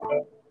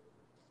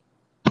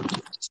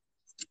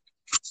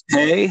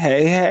Hey,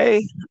 hey,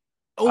 hey.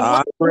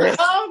 What's Aubrey,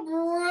 up,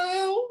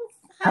 Ruth?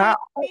 how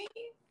Hey,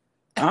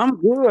 I'm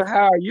good.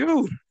 How are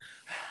you?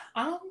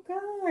 I'm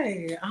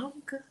good. I'm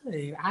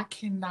good. I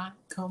cannot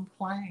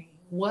complain.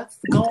 What's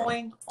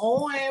going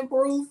on,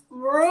 Bruce?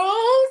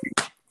 Bruce?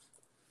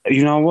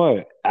 You know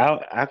what?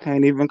 I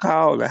can't even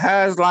call it.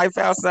 How's life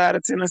outside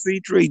of Tennessee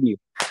treating you?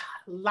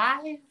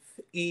 Life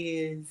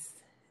is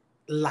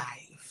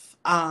life.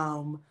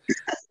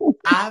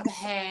 I've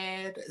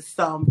had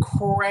some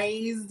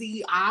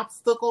crazy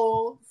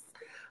obstacles.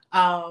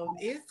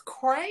 It's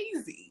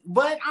crazy,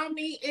 but I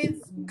mean,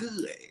 it's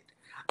good.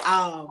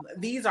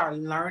 These are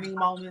learning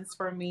moments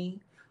for me.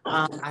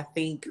 I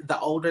think the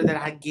older that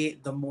I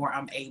get, the more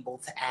I'm able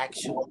to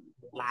actually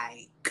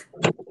like,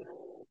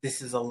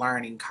 this is a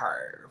learning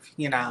curve.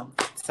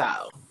 So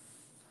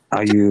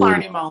Are just you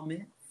learning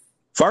moments.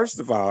 First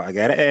of all, I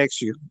gotta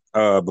ask you,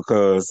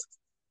 because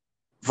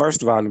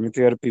first of all, let me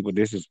tell the people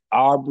this is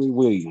Aubrey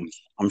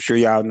Williams. I'm sure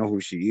y'all know who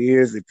she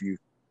is. If you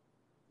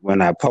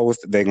When I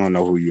post, they're gonna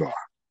know who you are.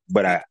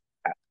 But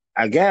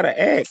I gotta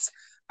ask,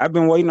 I've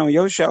been waiting on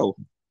your show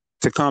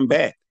to come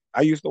back.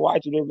 I used to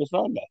watch it every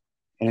Sunday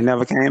and it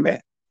never came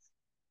back.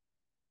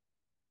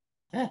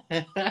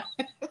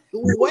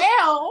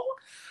 Well,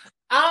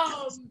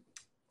 um,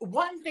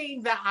 one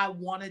thing that I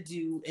want to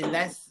do, and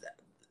that's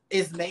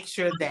is make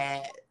sure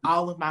that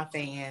all of my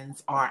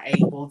fans are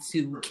able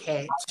to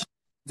catch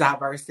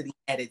diversity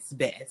at its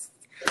best.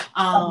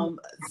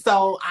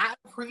 So I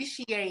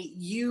appreciate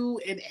you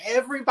and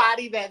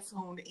everybody that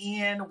tuned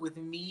in with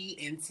me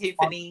and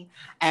Tiffany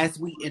as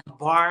we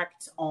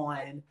embarked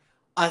on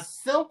a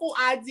simple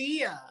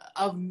idea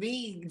of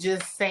me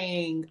just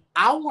saying,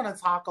 I want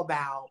to talk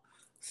about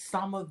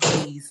some of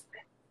these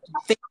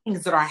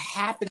things that are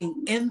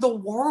happening in the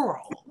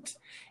world.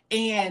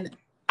 And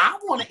I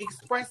want to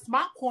express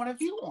my point of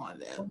view on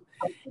them.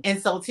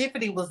 And so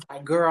Tiffany was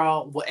like,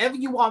 girl, whatever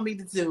you want me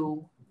to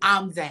do,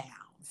 I'm down.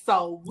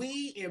 So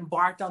we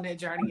embarked on that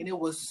journey, and it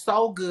was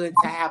so good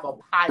to have a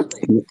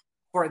pilot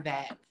for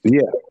that.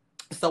 Yeah,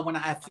 So when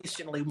I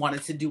officially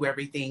wanted to do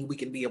everything, we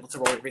can be able to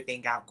roll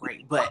everything out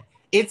great. But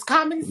it's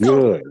coming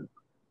soon. good.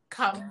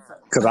 Coming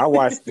Because I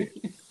watched soon.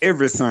 it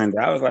every Sunday.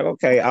 I was like,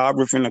 okay,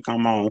 Aubrey finna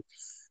come on.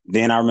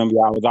 Then I remember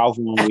I was off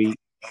 1 week.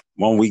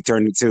 1 week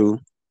turned to two.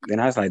 Then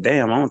I was like,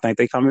 damn, I don't think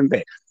they coming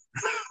back.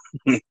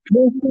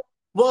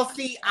 Well,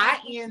 see, I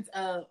end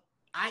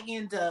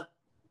up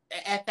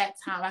at that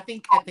time. I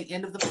think at the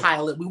end of the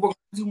pilot, we were going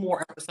to do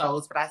more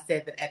episodes, but I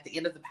said that at the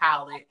end of the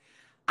pilot,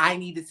 I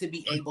needed to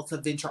be able to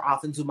venture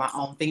off and do my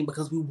own thing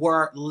because we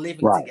were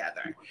living Right.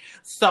 together.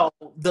 So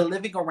the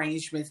living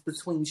arrangements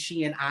between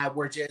she and I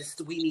were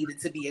just, we needed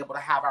to be able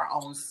to have our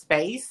own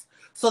space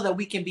so that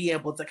we can be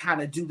able to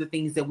kind of do the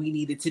things that we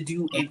needed to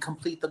do and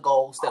complete the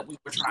goals that we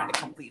were trying to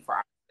complete for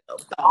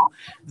ourselves. So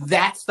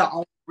that's the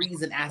only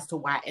reason as to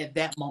why at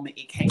that moment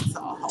it came to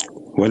a halt.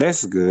 Well,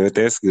 that's good.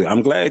 That's good.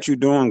 I'm glad you're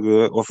doing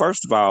good. Well,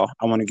 first of all,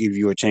 I want to give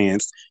you a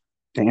chance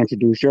to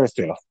introduce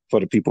yourself for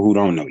the people who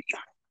don't know you.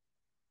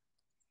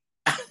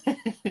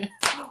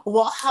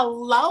 Well,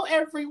 hello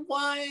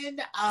everyone.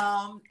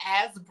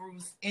 As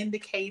Bruce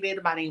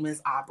indicated, my name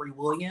is Aubrey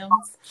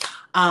Williams.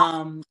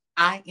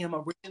 I am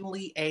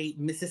originally a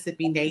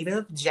Mississippi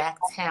native,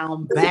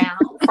 Jacktown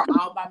bound for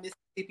all my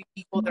Mississippi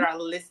people that are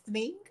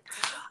listening.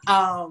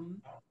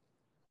 Um,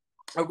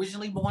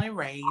 Originally born and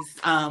raised.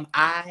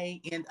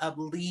 I end up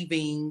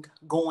leaving,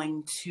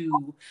 going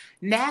to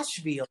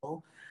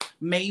Nashville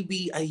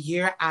maybe a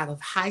year out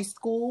of high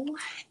school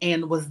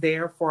and was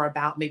there for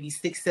about maybe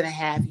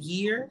 6.5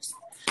 years.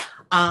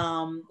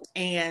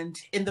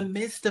 And in the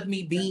midst of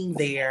me being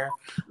there,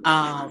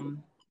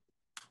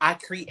 I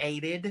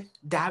created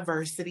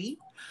Diversity,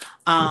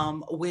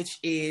 which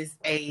is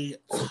a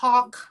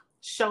talk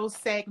show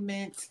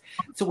segment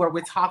to where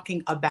we're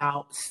talking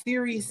about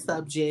serious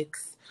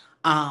subjects,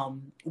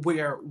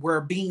 where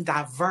we're being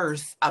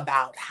diverse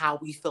about how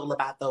we feel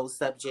about those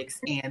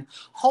subjects. And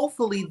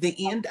hopefully,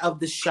 the end of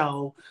the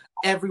show,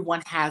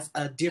 everyone has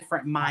a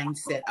different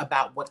mindset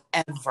about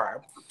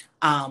whatever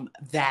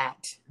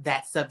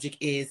that subject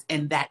is,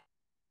 and that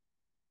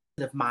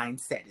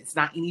mindset. It's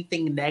not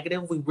anything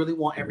negative. We really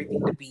want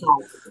everything to be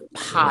Right.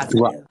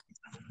 positive.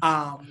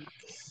 Um,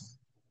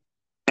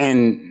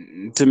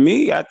 And to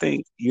me, I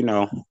think you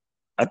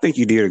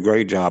did a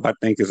great job. I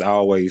think it's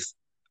always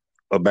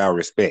about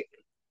respect.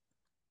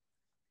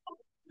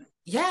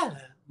 yeah,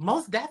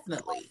 most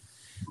definitely.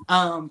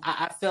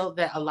 I felt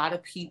that a lot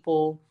of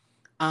people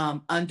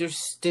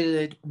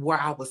understood where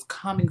I was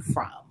coming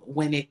from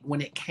when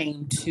it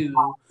came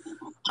to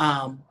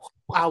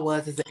who I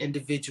was as an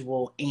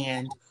individual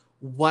and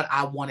what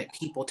I wanted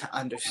people to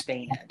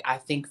understand. I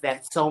think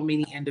that so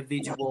many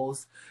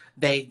individuals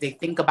they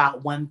think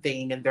about one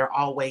thing and they're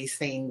always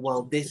saying,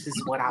 "Well, this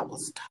is what I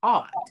was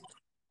taught,"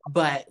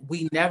 but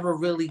we never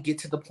really get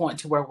to the point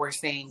to where we're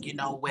saying,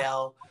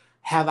 well,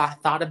 have I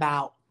thought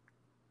about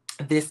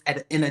this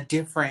in a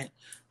different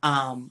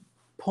um,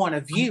 point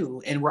of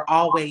view? And we're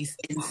always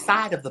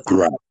inside of the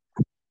Right. box.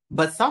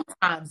 But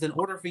sometimes, in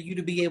order for you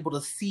to be able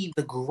to see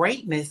the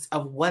greatness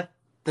of what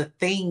the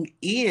thing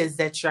is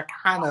that you're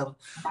kind of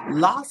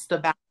lost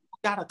about.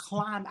 You got to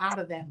climb out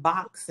of that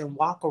box and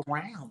walk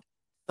around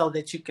so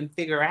that you can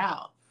figure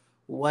out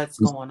what's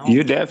going on.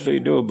 You definitely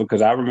do,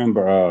 because I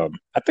remember,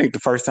 I think the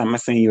first time I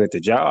seen you at the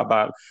job,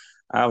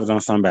 I was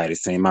on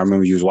somebody's team. I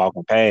remember you was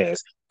walking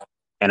past,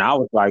 and I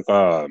was like,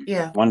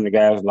 Yeah. one of the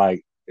guys was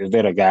like, "Is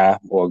that a guy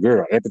or a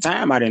girl?" At the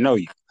time, I didn't know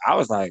you. I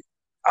was like,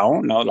 "I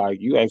don't know."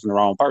 Like, you asking the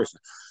wrong person.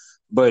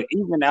 But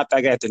even after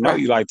I got to know Right.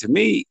 you, like, to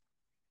me,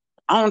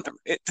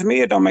 to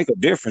me, it don't make a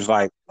difference.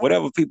 Like,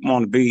 whatever people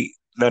want to be,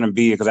 let them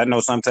be. Because I know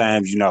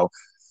sometimes,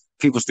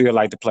 people still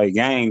like to play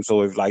games.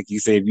 So if, like you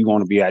said, if you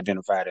want to be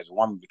identified as a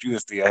woman, but you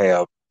still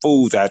have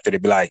fools out there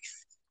that be like,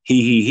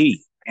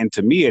 he. And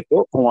to me, at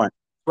that point,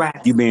 Right.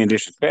 you being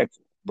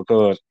disrespectful,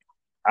 because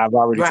I've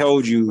already Right.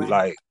 told you, Right.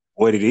 like,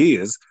 what it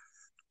is.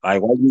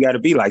 Like, why you got to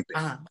be like that?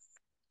 Uh-huh.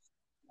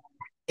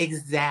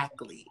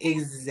 Exactly.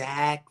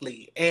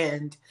 Exactly.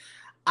 And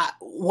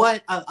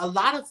what a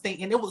lot of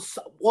things, and it was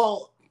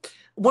well,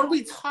 when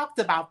we talked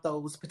about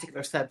those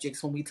particular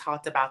subjects, when we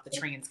talked about the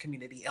trans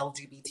community,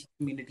 LGBT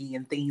community,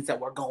 and things that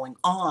were going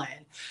on,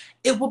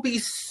 it will be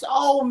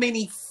so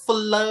many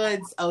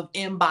floods of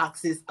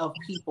inboxes of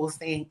people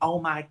saying,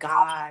 "Oh my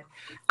God,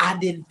 I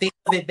didn't think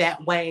of it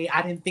that way.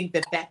 I didn't think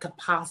that that could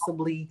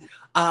possibly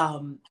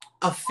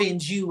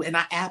offend you. And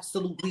I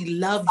absolutely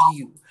love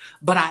you.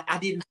 But I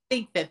didn't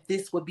think that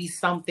this would be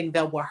something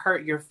that would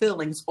hurt your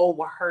feelings or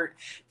would hurt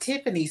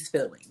Tiffany's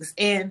feelings."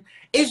 And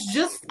it's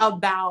just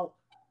about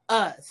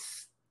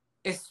us,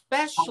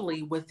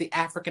 especially with the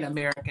African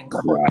American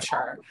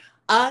culture,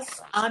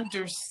 us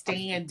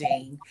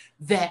understanding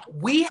that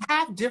we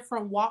have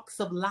different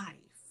walks of life,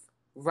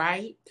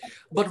 right?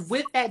 But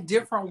with that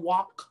different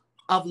walk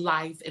of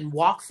life and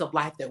walks of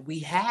life that we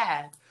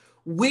have,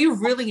 we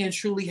really and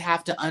truly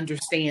have to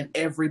understand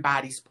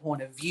everybody's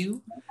point of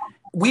view.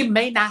 We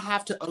may not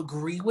have to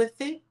agree with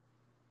it,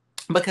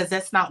 because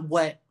that's not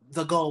what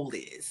the goal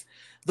is.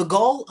 The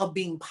goal of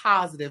being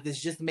positive is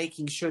just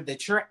making sure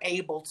that you're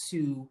able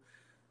to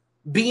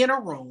be in a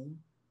room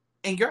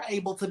and you're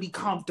able to be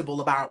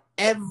comfortable about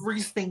every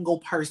single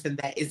person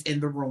that is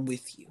in the room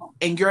with you,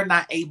 and you're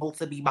not able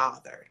to be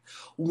bothered.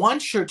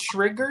 Once you're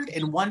triggered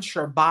and once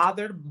you're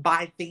bothered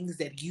by things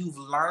that you've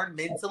learned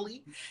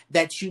mentally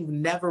that you've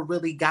never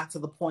really got to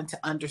the point to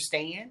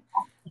understand,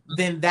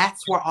 then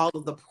that's where all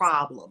of the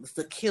problems,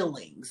 the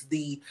killings,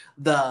 the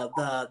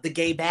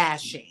gay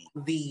bashing,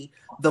 the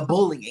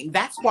bullying,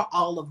 that's where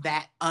all of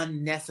that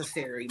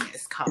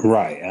unnecessariness comes in.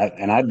 Right.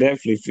 And I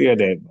definitely feel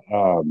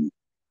that.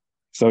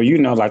 So,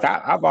 like,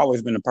 I've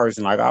always been a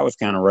person, like, I was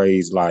kind of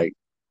raised, like,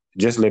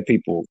 just let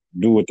people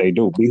do what they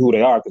do, be who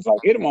they are. Because, like,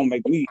 it won't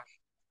make me,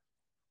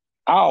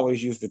 I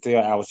always used to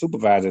tell our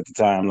supervisor at the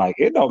time, like,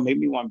 it don't make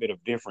me one bit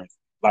of difference,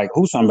 like,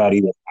 who somebody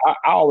is. I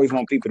always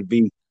want people to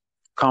be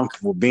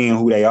comfortable being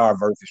who they are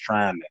versus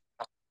trying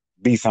to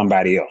be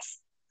somebody else.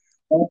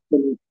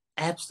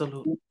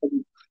 Absolutely.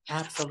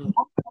 Absolutely.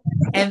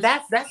 And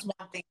that's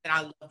one thing that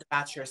I loved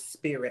about your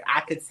spirit.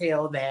 I could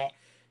tell that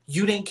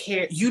you didn't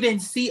care, you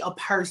didn't see a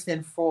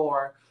person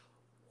for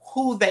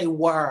who they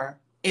were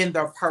in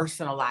their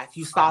personal life.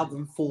 You saw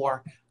them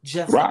for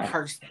just a Right.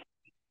 person.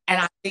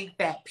 And I think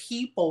that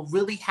people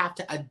really have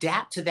to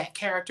adapt to that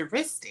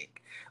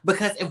characteristic,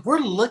 because if we're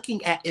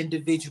looking at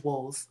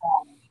individuals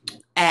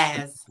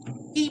as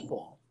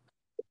people,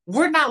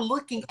 we're not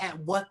looking at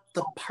what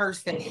the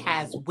person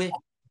has with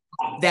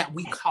that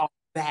we call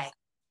baggage.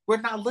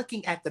 We're not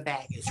looking at the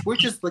baggage. We're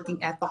just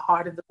looking at the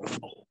heart of the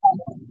soul.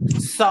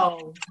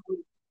 So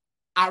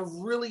I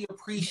really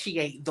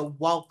appreciate the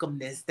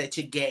welcomeness that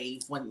you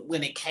gave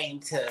when it came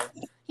to,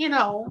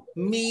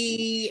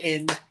 me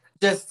and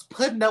just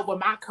putting up with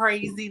my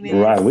craziness.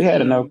 Right. We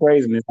had enough And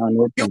craziness on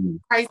that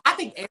team. crazy. I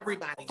think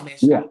everybody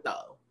missed Yeah, you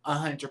though,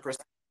 100%.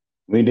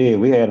 we did.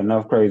 We had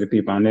enough crazy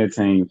people on that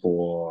team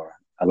for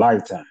a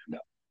lifetime, though.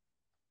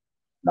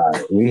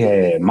 Like, we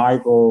had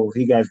Michael.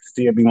 He got to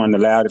still be one of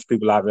the loudest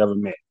people I've ever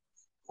met.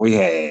 We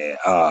had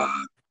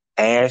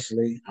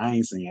Ashley. I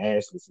ain't seen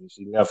Ashley since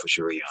she left for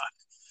Shurion.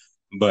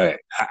 But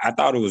I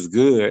thought it was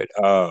good,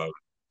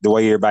 the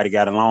way everybody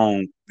got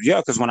along.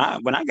 Yeah, because when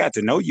I got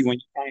to know you when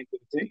you came to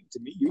the team, to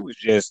me you was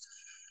just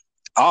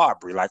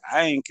Aubrey. Like,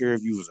 I ain't care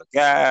if you was a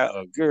guy,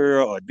 a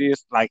girl, or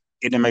this. Like,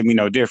 it didn't make me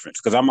no difference,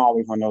 because I'm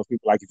always one of those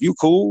people. Like, if you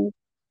cool,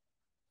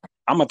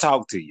 I'm gonna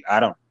talk to you. I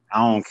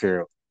don't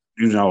care,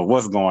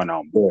 what's going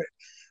on. But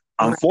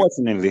Right,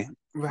 unfortunately,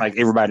 like, right.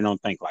 everybody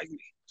don't think like me.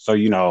 So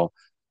you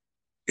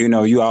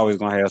always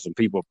gonna have some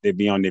people that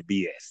be on their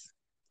BS.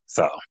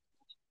 So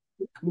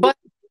But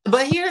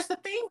but here's the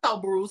thing though,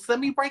 Bruce. Let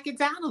me break it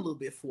down a little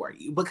bit for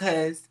you,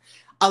 because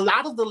a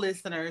lot of the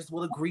listeners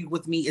will agree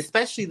with me,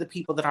 especially the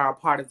people that are a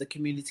part of the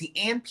community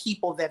and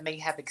people that may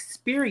have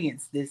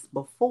experienced this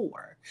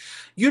before.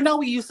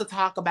 We used to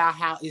talk about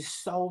how it's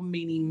so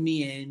many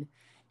men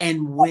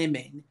and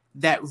women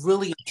that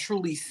really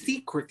truly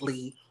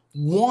secretly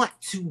want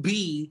to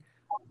be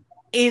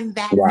in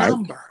that right,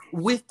 number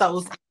with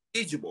those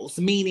individuals,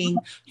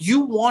 meaning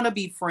you want to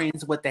be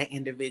friends with that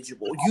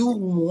individual. You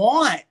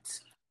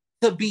want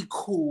to be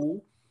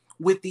cool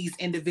with these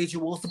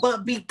individuals,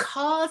 but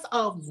because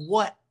of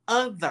what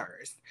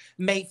others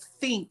may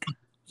think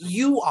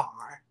you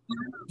are,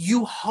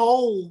 you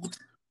hold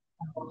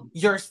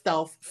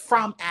yourself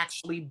from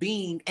actually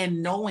being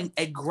and knowing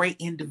a great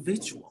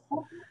individual.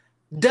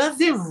 Does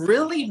it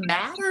really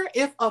matter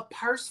if a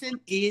person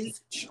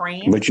is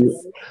trans, But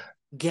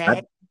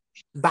gay,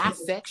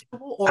 bisexual,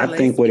 or I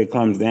think what lesbian? it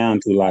comes down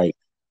to, like,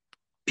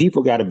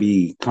 people got to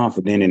be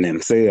confident in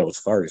themselves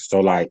first. So,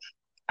 like,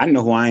 I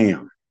know who I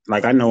am.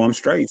 Like, I know I'm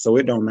straight, so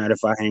it don't matter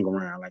if I hang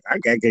around. Like, I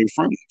got gay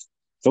friends,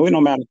 so it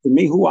don't matter to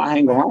me who I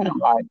hang Right. around.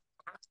 Like,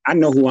 I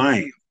know who I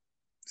am,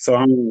 so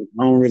I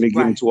don't really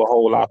get Right. into a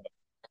whole lot of,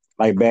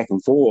 like, back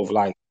and forth.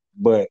 Like,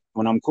 but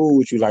when I'm cool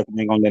with you, like, I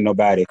ain't gonna let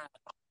nobody,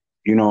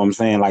 you know what I'm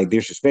saying, like,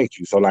 disrespect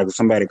you. So, like, if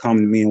somebody come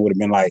to me and would have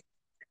been like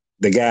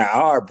the guy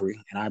Aubrey,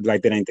 and I'd be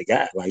like, that ain't the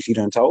guy. Like, she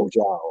done told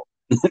y'all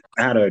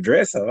how to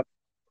address her.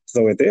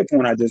 So at that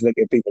point, I just look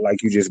at people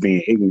like you just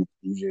being ignorant.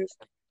 You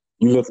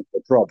looking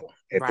for trouble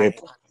at that Right.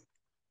 point.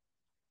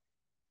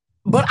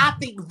 But I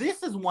think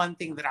this is one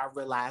thing that I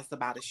realized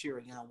about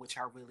Ashurian, which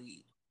I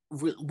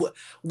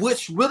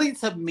which really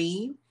to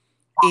me,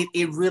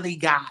 it really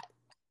got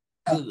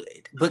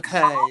good,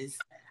 because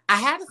I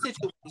had a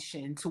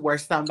situation to where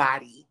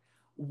somebody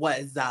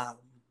was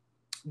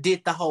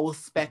did the whole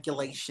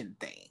speculation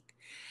thing.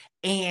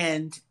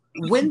 And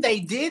when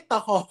they did the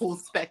whole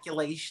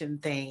speculation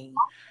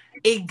thing,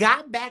 it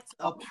got back to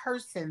a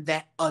person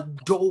that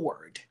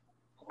adored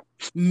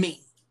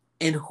me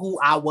and who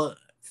I was.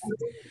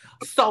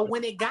 So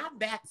when it got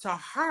back to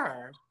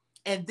her,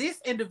 and this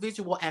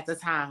individual at the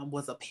time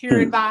was a peer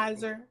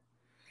advisor,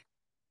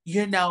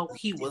 you know,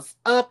 he was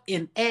up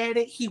and at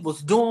it. He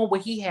was doing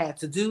what he had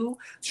to do,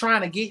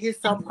 trying to get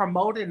himself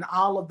promoted and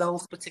all of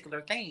those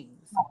particular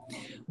things.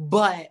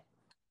 But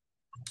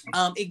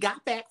it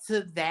got back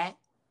to that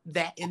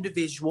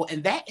individual,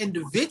 and that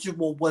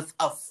individual was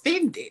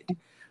offended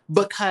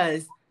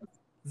because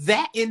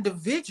that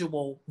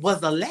individual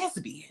was a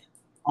lesbian,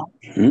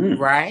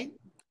 right?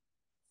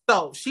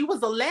 So she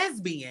was a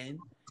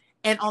lesbian,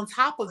 and on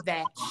top of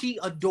that, she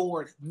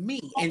adored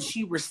me and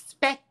she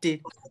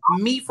respected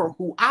me for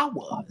who I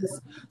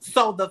was.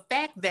 So the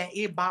fact that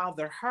it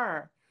bothered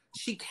her,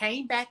 she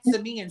came back to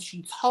me and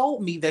she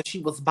told me that she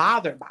was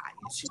bothered by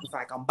it. She was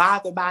like, I'm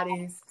bothered by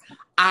this.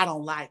 I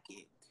don't like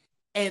it.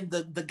 And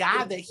the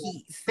guy that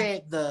he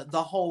said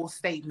the whole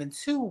statement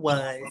to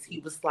was, he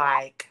was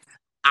like,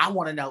 I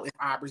want to know if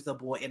Aubrey's a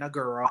boy and a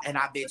girl, and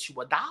I bet you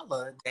 $1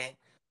 that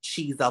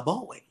she's a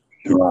boy.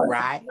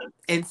 Right.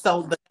 And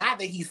so the guy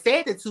that he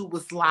said it to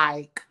was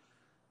like,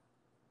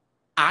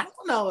 I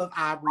don't know if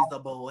Aubrey's a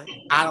boy.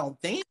 I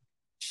don't think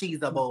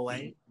she's a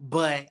boy,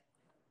 but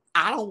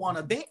I don't want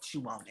to bet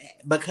you on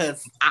that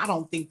because I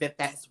don't think that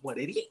that's what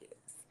it is.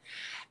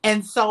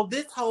 And so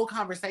this whole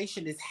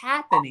conversation is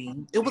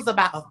happening. It was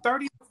about a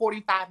 30 to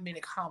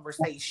 45-minute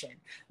conversation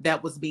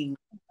that was being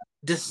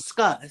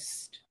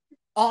discussed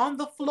on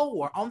the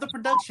floor, on the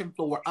production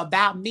floor,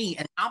 about me,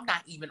 and I'm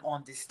not even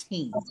on this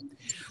team.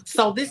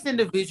 So this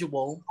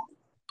individual,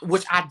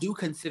 which I do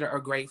consider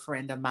a great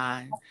friend of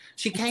mine,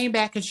 she came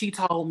back and she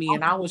told me,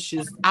 and I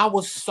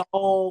was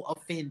so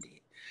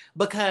offended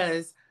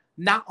because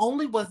not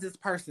only was this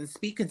person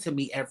speaking to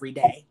me every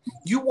day,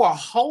 you were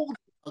holding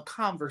a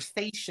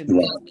conversation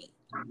with me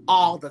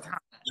all the time.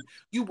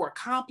 You were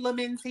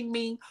complimenting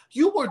me.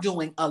 You were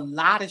doing a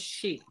lot of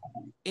shit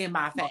in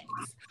my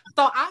face.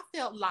 So I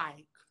felt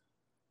like,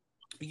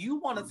 you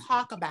want to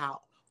talk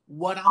about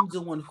what I'm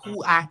doing,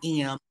 who I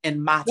am,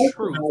 and my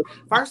truth.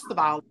 First of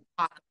all,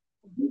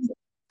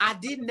 I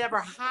did never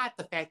hide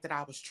the fact that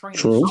I was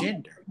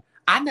transgender.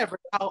 I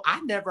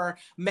never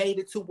made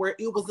it to where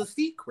it was a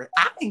secret.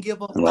 I didn't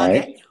give a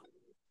damn.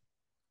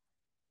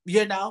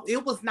 You know,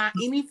 it was not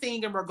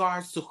anything in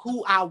regards to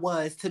who I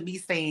was to me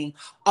saying,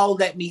 oh,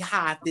 let me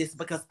hide this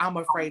because I'm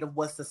afraid of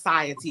what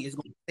society is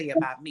going to say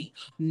about me.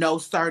 No,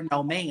 sir,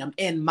 no, ma'am.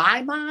 In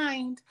my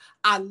mind,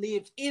 I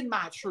lived in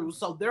my truth,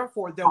 so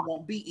therefore there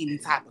won't be any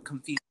type of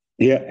confusion.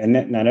 Yeah, and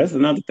now that's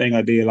another thing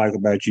I did like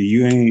about you.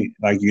 You ain't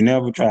like, you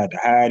never tried to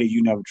hide it.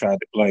 You never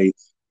tried to play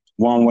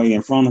one way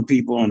in front of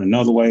people and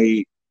another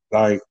way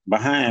like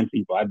behind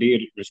people. I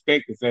did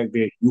respect the fact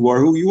that you are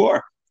who you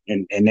are,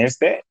 and that's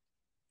that.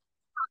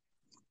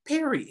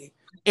 Period.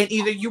 And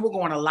either you were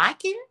going to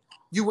like it,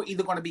 you were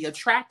either going to be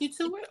attracted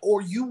to it,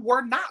 or you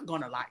were not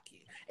going to like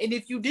it. And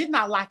if you did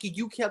not like it,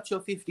 you kept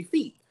your 50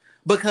 feet.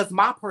 Because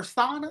my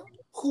persona,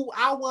 who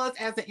I was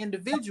as an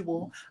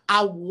individual,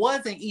 I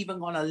wasn't even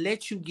going to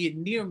let you get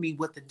near me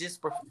with the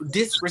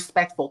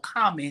disrespectful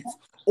comments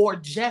or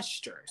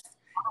gestures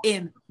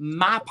in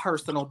my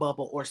personal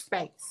bubble or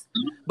space.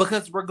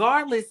 Because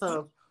regardless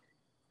of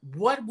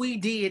what we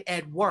did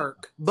at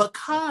work,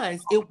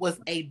 because it was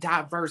a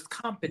diverse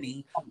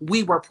company,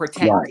 we were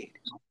protected. Right.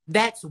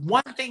 That's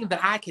one thing that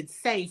I could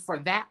say for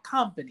that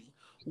company.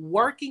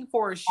 Working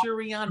for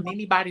Ashurian and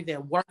anybody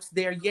that works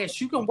there, yes,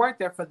 you can work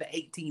there for the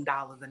 $18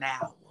 an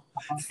hour,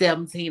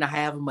 17 or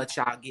however much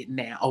y'all getting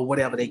now, or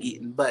whatever they're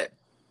getting. But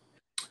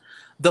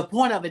The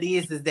point of it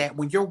is that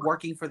when you're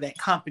working for that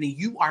company,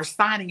 you are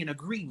signing an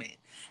agreement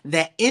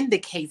that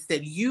indicates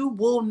that you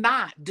will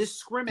not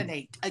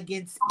discriminate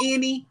against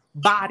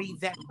anybody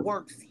that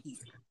works here.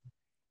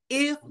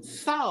 If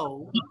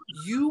so,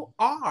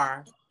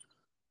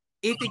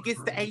 if it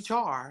gets to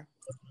HR,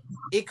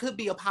 it could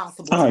be a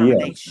possible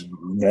termination.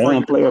 They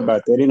don't play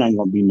about that. It ain't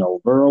gonna be no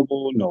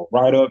verbal, no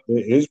write up.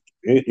 It's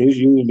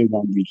usually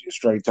gonna be just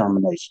straight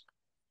termination.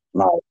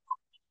 Like,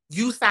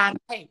 you sign a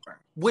paper,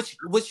 which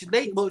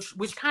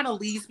kind of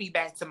leads me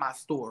back to my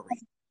story.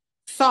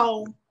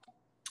 So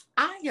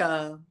I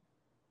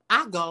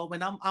go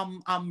and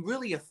I'm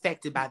really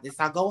affected by this.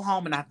 I go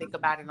home and I think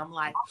about it and I'm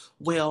like,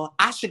 well,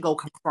 I should go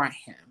confront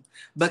him,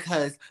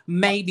 because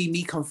maybe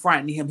me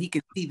confronting him, he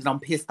can see that I'm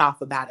pissed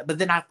off about it. But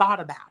then I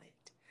thought about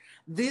it.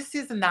 This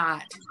is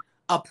not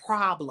a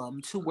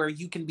problem to where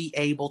you can be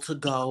able to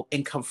go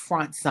and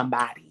confront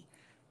somebody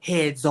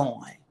heads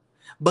on.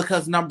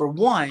 Because number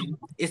one,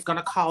 it's going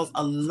to cause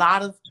a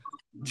lot of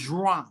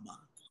drama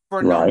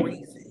for no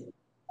reason.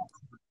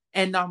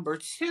 And number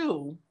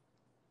two,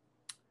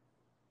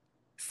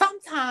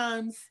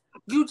 sometimes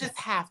you just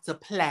have to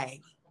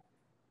play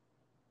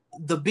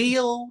the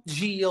Bill,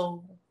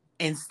 Jill,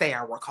 and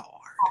Sarah card.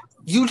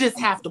 You just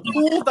have to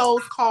pull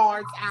those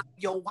cards out of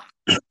your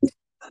wallet.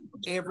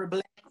 Every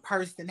Black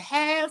person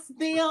has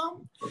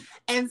them,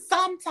 and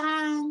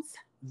sometimes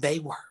they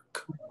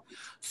work.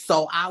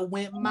 So I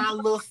went my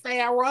little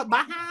Sarah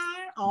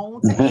behind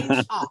on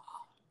to HR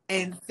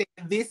and said,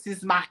 this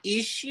is my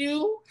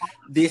issue.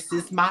 This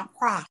is my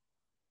problem.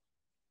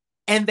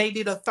 And they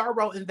did a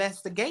thorough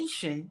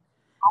investigation.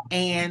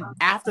 And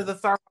after the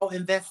thorough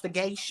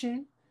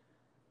investigation,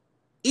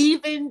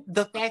 even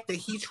the fact that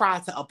he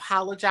tried to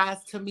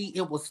apologize to me,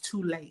 it was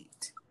too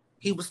late.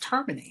 He was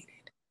terminated.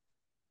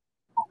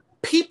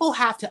 People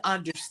have to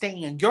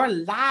understand your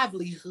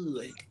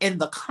livelihood and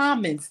the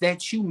comments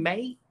that you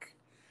make.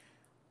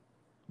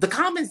 The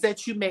comments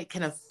that you make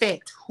can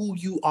affect who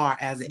you are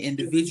as an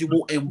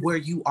individual and where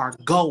you are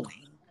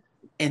going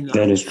in life.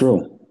 That is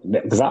true.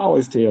 Because I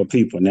always tell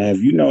people, now, if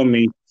you know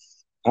me,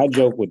 I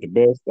joke with the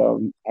best of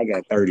them. I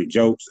got 30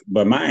 jokes,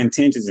 but my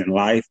intentions in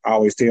life, I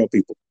always tell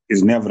people,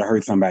 is never to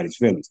hurt somebody's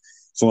feelings.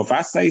 So if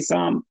I say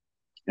something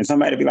and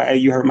somebody be like, hey,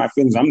 you hurt my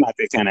feelings, I'm not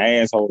that kind of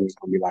asshole that's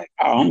going to be like,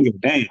 oh, I don't give a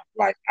damn.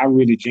 Like, I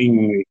really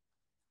genuinely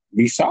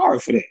be sorry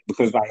for that,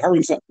 because like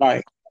hurting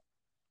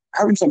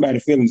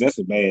somebody's feelings, that's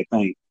a bad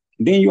thing.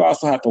 And then you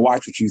also have to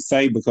watch what you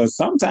say, because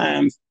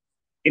sometimes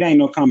it ain't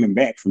no coming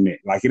back from it.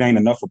 Like, it ain't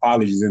enough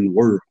apologies in the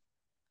world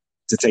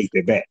to take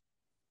that back.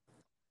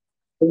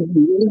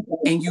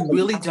 And you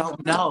really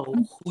don't know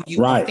who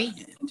you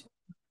offend.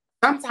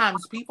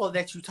 Sometimes people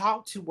that you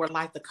talk to were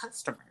like the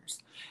customers.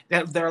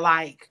 They're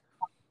like,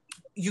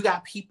 you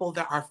got people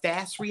that are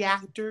fast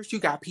reactors, you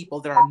got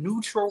people that are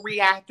neutral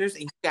reactors,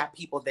 and you got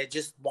people that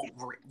just won't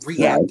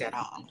react at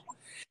all.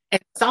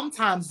 And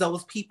sometimes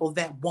those people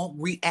that won't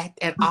react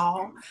at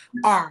all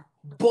are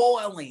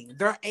boiling.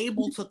 They're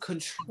able to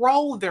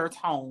control their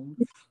tone,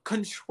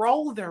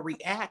 control their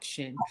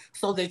reaction,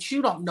 so that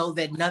you don't know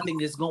that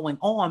nothing is going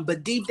on.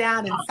 But deep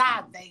down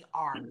inside, they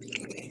are.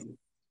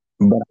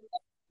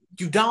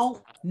 You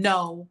don't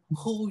know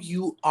who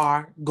you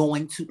are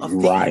going to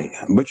offend. Right.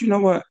 But you know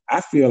what?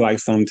 I feel like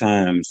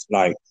sometimes,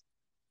 like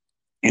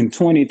in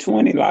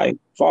 2020, like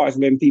as far as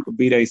letting people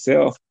be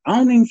themselves, I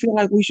don't even feel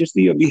like we should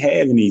still be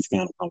having these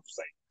kind of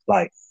conversations.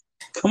 Like,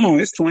 come on,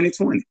 it's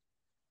 2020.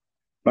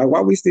 Like, why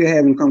are we still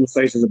having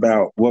conversations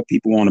about what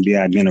people want to be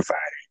identified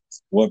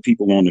as, what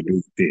people want to do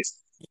with this?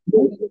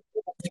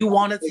 I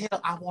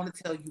want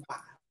to tell you why.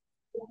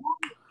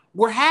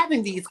 We're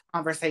having these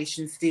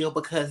conversations still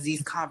because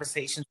these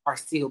conversations are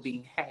still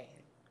being had.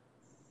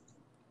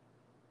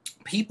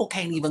 People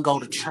can't even go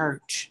to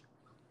church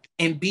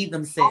and be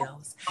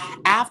themselves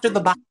after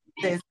the Bible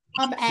says,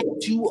 come as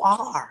you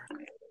are.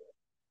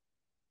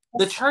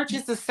 The church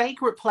is a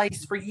sacred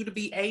place for you to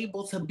be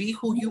able to be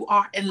who you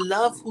are and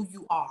love who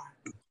you are,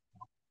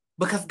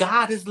 because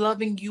God is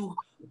loving you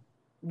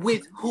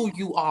with who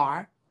you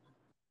are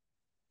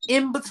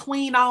in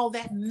between all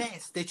that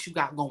mess that you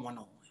got going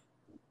on.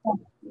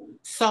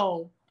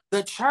 So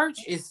the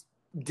church is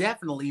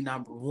definitely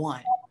number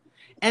one.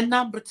 And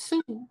number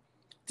two,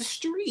 the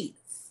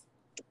streets.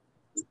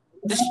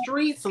 The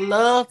streets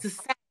love to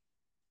say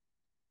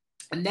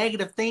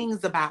negative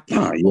things about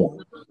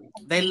people.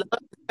 They love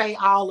to say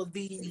all of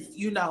these,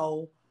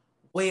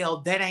 well,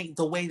 that ain't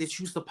the way that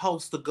you're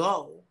supposed to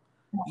go,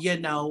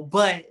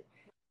 but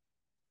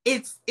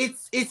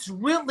it's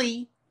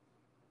really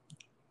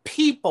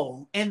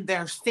people and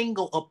their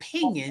single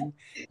opinion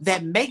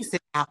that makes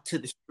it out to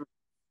the street.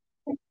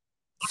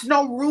 There's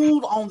no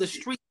rule on the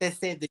street that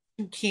said that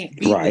you can't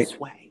be this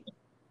way.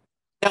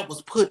 That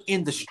was put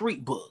in the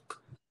street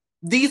book.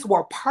 These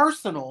were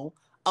personal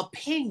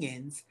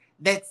opinions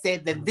that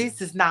said that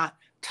this is not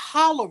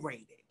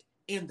tolerated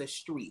in the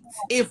streets.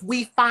 If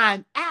we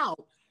find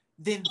out,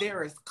 then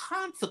there is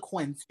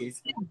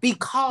consequences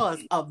because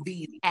of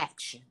these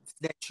actions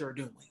that you're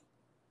doing.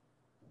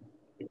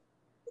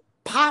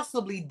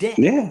 Possibly death.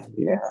 Yeah.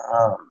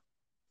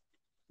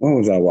 What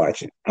was I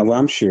watching? Well,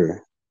 I'm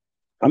sure.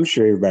 I'm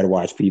sure everybody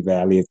watched P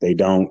Valley. If they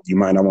don't, you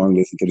might not want to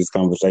listen to this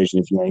conversation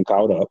if you ain't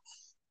caught up.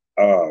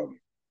 Um,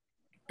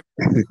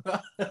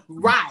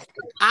 Right.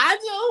 I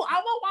do.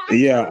 I'm a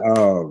yeah,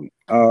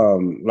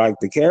 watcher. like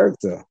the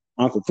character,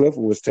 Uncle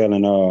Clifford was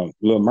telling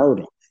Lil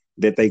Murder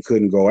that they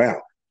couldn't go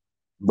out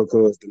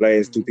because the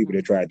last two people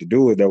that Mhm. tried to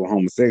do it, they were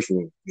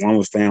homosexual. One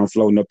was found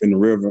floating up in the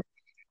river,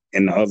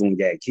 and the other one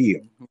got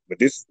killed. Mhm. But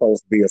this is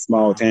supposed to be a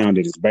small Uh-huh. town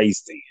that is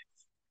based in.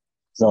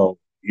 So,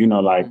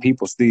 like Mhm.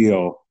 people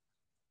still,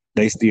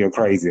 they still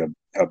crazy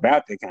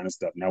about that kind of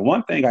stuff. Now,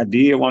 one thing I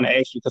did want to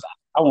ask you, because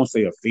I won't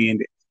say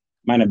offended,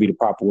 might not be the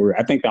proper word.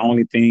 I think the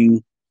only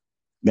thing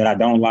that I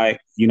don't like,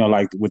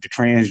 like with the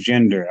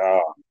transgender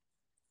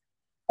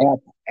Right.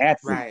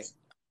 athletes,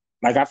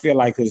 like I feel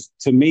like, because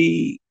to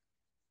me,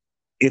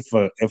 if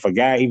a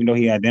guy, even though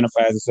he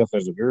identifies himself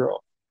as a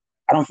girl,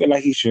 I don't feel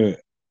like he should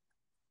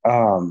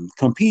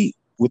compete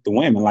with the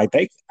women. Like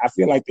I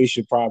feel like they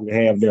should probably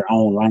have their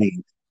own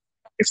lane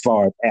as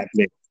far as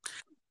athletes.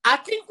 I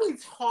think we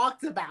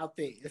talked about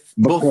this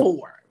Because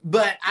before,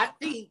 but I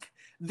think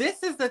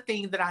this is the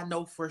thing that I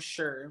know for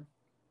sure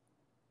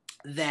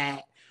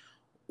that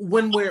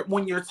when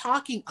you're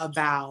talking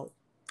about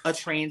a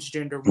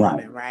transgender right,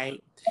 woman,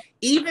 right?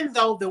 Even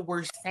though that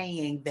we're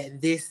saying that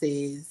this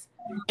is,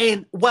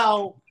 and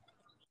well,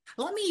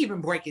 let me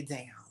even break it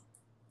down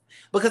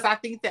because I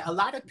think that a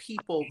lot of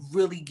people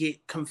really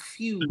get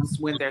confused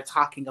when they're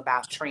talking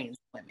about trans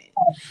women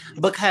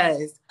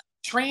because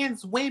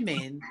trans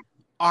women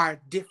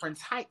are different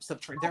types of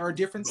trans. There are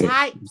different so,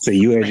 types so of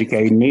you trans women.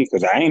 educating me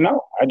because I ain't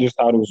know. I just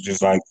thought it was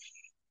just like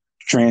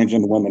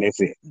transgender women. That's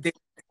it. There,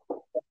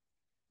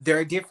 there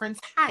are different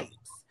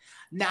types.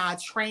 Now,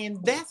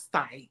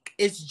 transvestite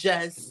is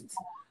just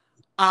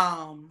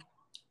um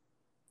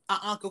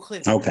Uncle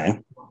Clifford. Okay.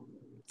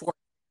 For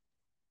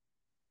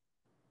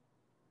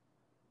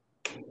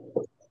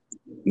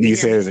you You hear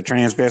said me? as a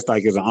transvestite,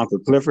 like as an Uncle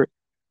Clifford.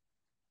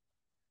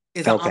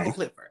 Is an Uncle Okay.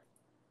 Clifford.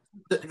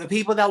 The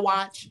people that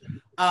watch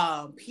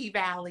P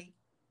Valley,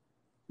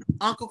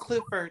 Uncle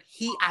Clifford,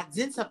 he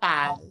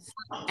identifies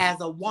as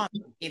a woman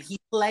and he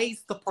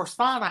plays the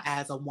persona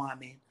as a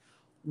woman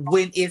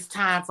when it's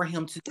time for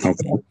him to do it.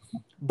 Okay.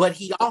 But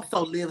he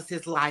also lives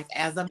his life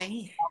as a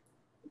man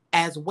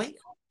as well,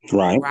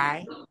 Right.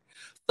 right?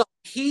 So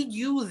he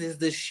uses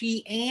the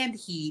she and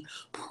he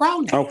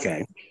pronoun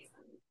Okay.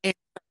 in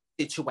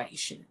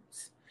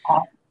situations,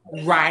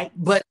 right?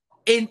 But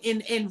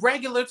in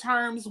regular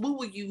terms, we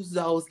would use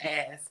those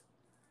as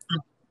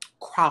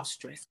cross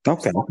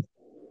Okay. dressers,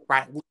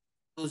 right?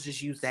 We'll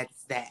just use that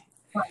as that.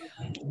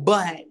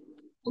 But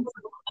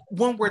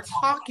when we're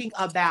talking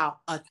about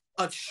a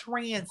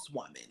trans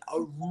woman,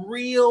 a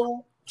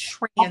real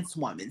trans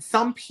woman,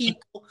 some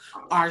people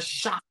are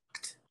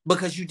shocked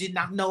because you did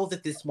not know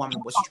that this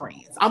woman was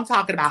trans. I'm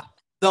talking about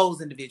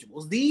those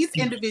individuals. These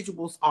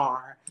individuals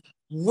are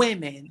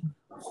women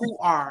who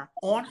are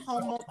on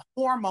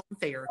hormone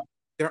therapy,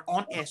 they're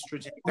on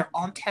estrogen, they're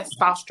on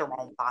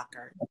testosterone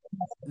blocker.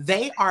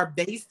 They are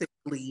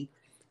basically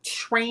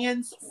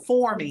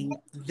transforming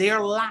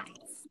their life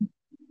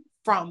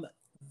from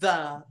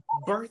the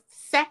birth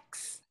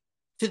sex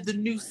to the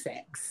new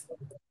sex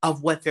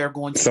of what they're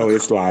going to So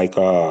it's become.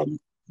 like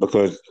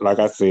because like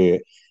I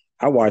said,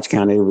 I watch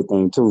kind of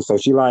everything too. So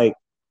she like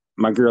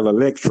my girl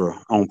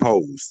Electra on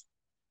Pose.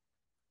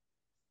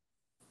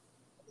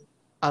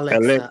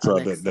 Alexa, Electra, the,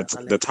 the Alexa,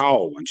 the Alexa.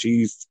 tall one.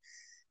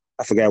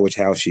 I forgot which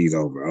house she's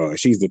over.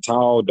 She's the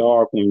tall,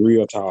 dark, and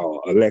real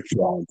tall Electra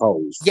on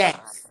Pose.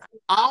 Yes,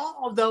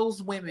 all of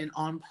those women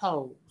on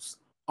Pose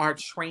are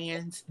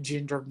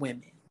transgender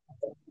women.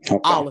 Okay.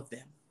 All of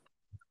them.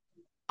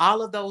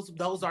 All of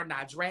those are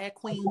not drag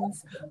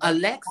queens.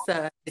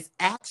 Alexa is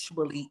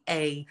actually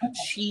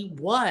she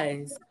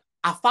was,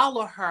 I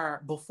follow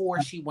her before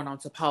she went on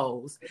to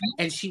Pose,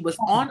 and she was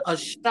on a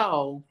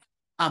show,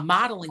 a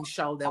modeling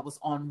show that was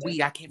on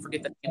We. I can't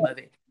forget the name of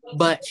it.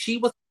 But she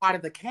was part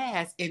of the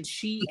cast, and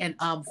she and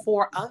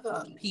four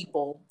other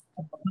people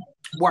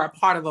were a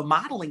part of a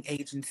modeling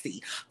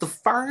agency. The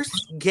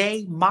first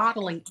gay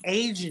modeling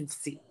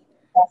agency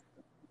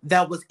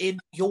that was in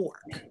New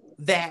York,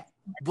 that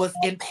was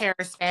in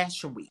Paris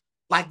Fashion Week.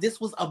 Like this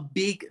was a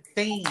big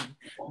thing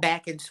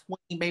back in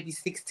 20, maybe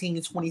 16,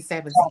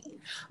 2017.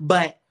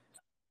 But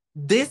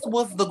this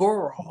was the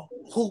girl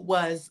who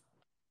was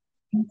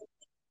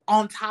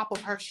on top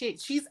of her shit.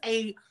 She's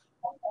a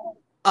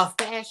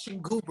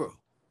fashion guru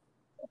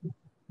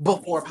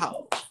before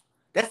Pose.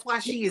 That's why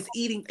she is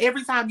eating.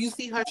 Every time you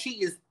see her,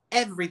 she is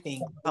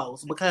everything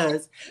Pose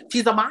because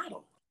she's a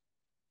model.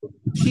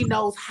 She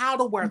knows how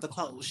to wear the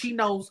clothes. She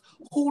knows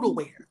who to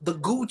wear. The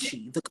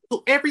Gucci,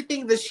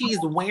 everything that she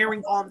is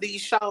wearing on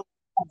these shows,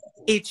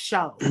 it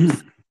shows.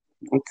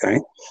 Okay.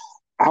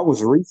 I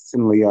was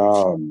recently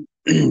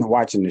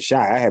watching The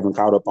Shy. I haven't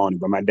caught up on it,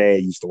 but my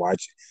dad used to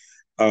watch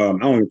it. I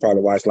only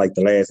probably watched like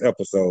the last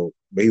episode,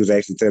 but he was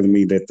actually telling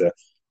me that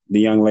the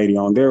young lady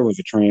on there was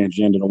a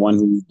transgender, the one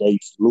who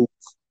dates Luke,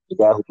 the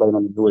guy who played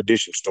on the New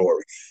Edition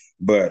story.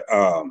 But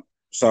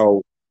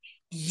so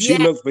She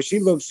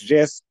Yes. looks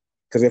just,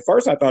 because at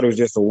first I thought it was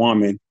just a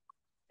woman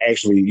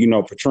actually,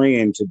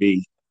 portraying to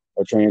be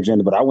a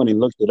transgender, but I went and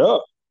looked it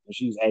up, and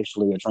she's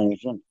actually a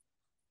transgender.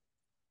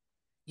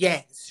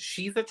 Yes,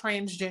 she's a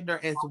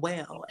transgender as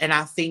well. And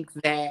I think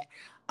that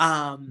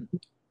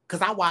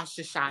because I watched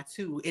the Chi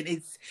too,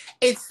 and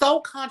it's so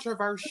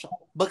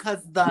controversial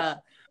because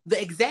the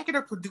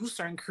executive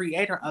producer and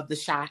creator of the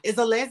Chi is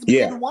a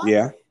lesbian woman.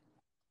 Yeah.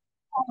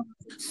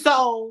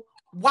 So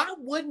why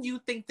wouldn't you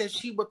think that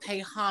she would pay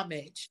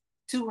homage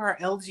to her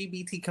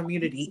LGBT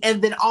community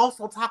and then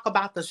also talk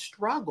about the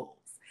struggles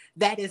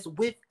that is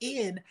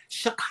within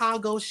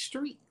Chicago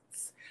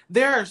streets?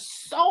 There are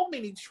so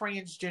many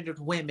transgendered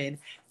women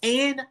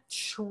and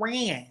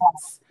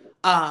trans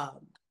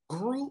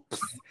groups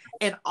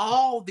and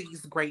all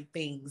these great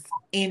things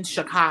in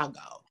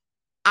Chicago.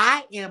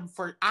 I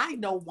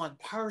know one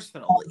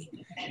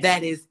personally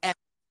that is at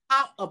the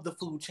top of the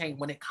food chain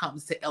when it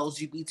comes to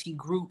LGBT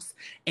groups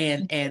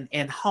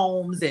and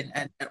homes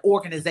and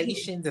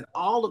organizations and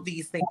all of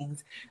these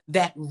things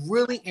that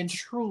really and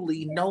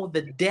truly know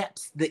the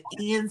depths, the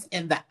ins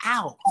and the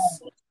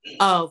outs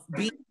of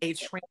being a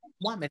trans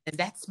woman. And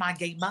that's my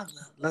gay mother,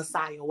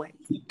 LaSaya Wade.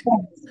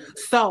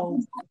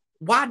 So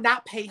why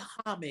not pay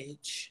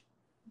homage,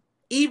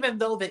 even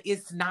though that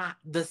it's not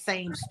the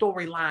same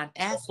storyline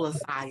as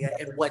LaSaya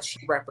and what she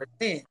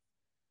represents?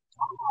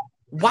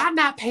 Why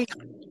not pay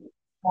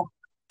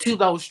to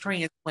those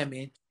trans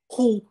women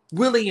who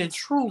really and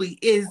truly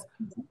is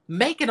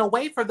making a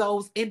way for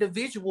those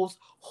individuals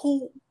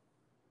who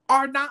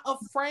are not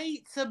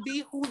afraid to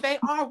be who they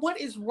are? What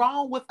is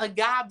wrong with a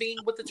guy being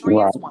with a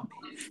trans woman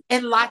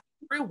and like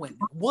real women?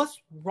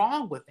 What's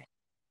wrong with that?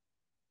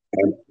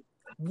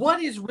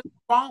 What is really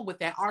wrong with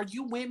that? Are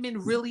you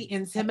women really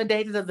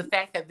intimidated of the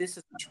fact that this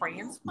is a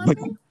trans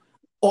woman?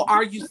 Or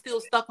are you still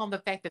stuck on the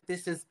fact that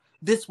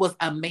this was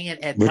a man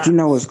at birth? But you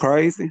know what's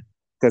crazy?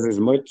 Because as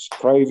much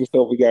crazy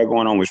stuff we got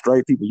going on with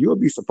straight people, you'll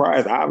be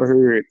surprised. I've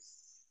heard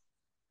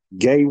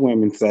gay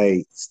women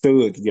say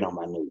stud to get on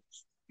my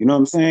nerves. You know what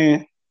I'm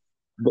saying?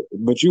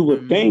 But you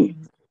would think,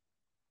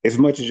 as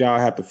much as y'all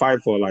have to fight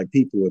for, like,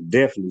 people would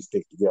definitely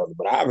stick together.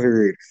 But I've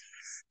heard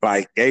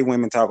like gay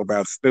women talk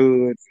about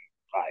studs,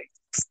 like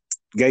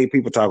gay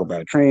people talk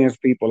about trans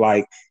people,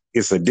 like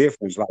it's a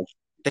difference. Like,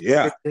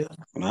 yeah.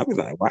 And I was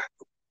like, wow.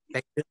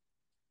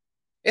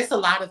 It's a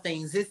lot of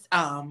things. It's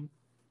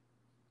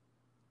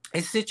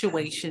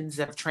situations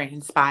that have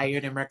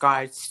transpired in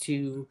regards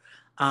to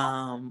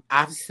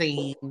I've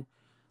seen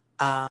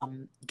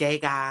gay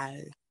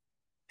guys,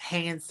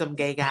 handsome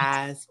gay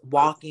guys,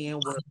 walk in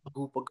with a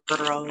group of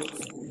girls.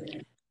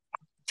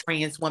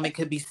 Trans women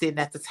could be sitting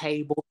at the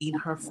table eating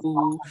her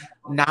food,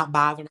 not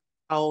bothering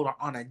her or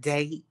on a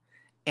date,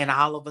 and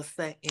all of a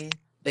sudden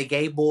the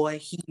gay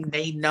boy,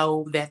 they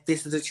know that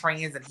this is a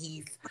trans and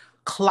he's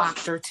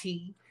clocked her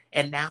tea.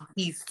 And now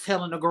he's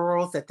telling the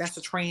girls that that's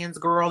a trans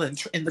girl, and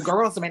the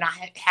girls may not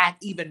have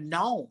even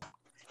known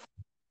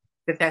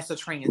that that's a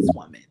trans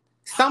woman.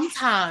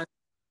 Sometimes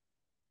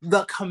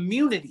the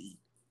community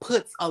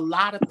puts a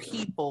lot of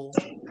people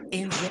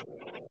in jail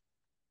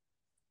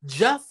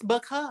just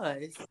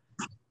because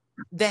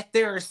that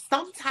there is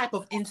some type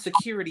of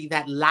insecurity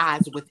that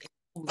lies within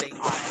who they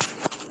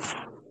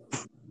are.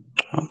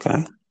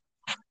 Okay.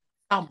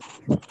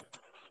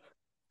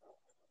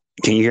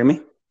 Can you hear me?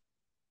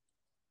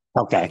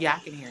 Okay. Yeah, I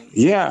can hear you.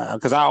 Yeah,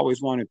 because I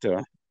always wanted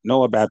to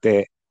know about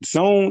that.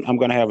 Soon I'm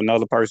gonna have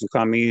another person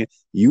come in.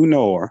 You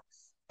know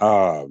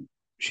her.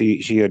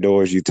 She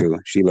adores you too.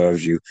 She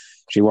loves you.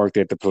 She worked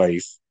at the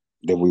place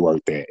that we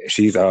worked at.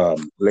 She's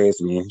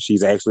lesbian.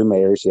 She's actually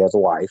married. She has a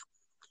wife.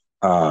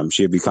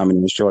 She'll be coming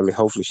in shortly.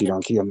 Hopefully she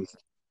don't kill me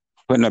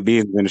putting her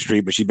business in the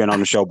street, but she's been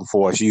on the show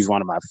before. She's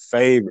one of my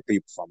favorite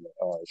people from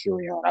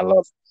Shurion. I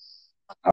love her.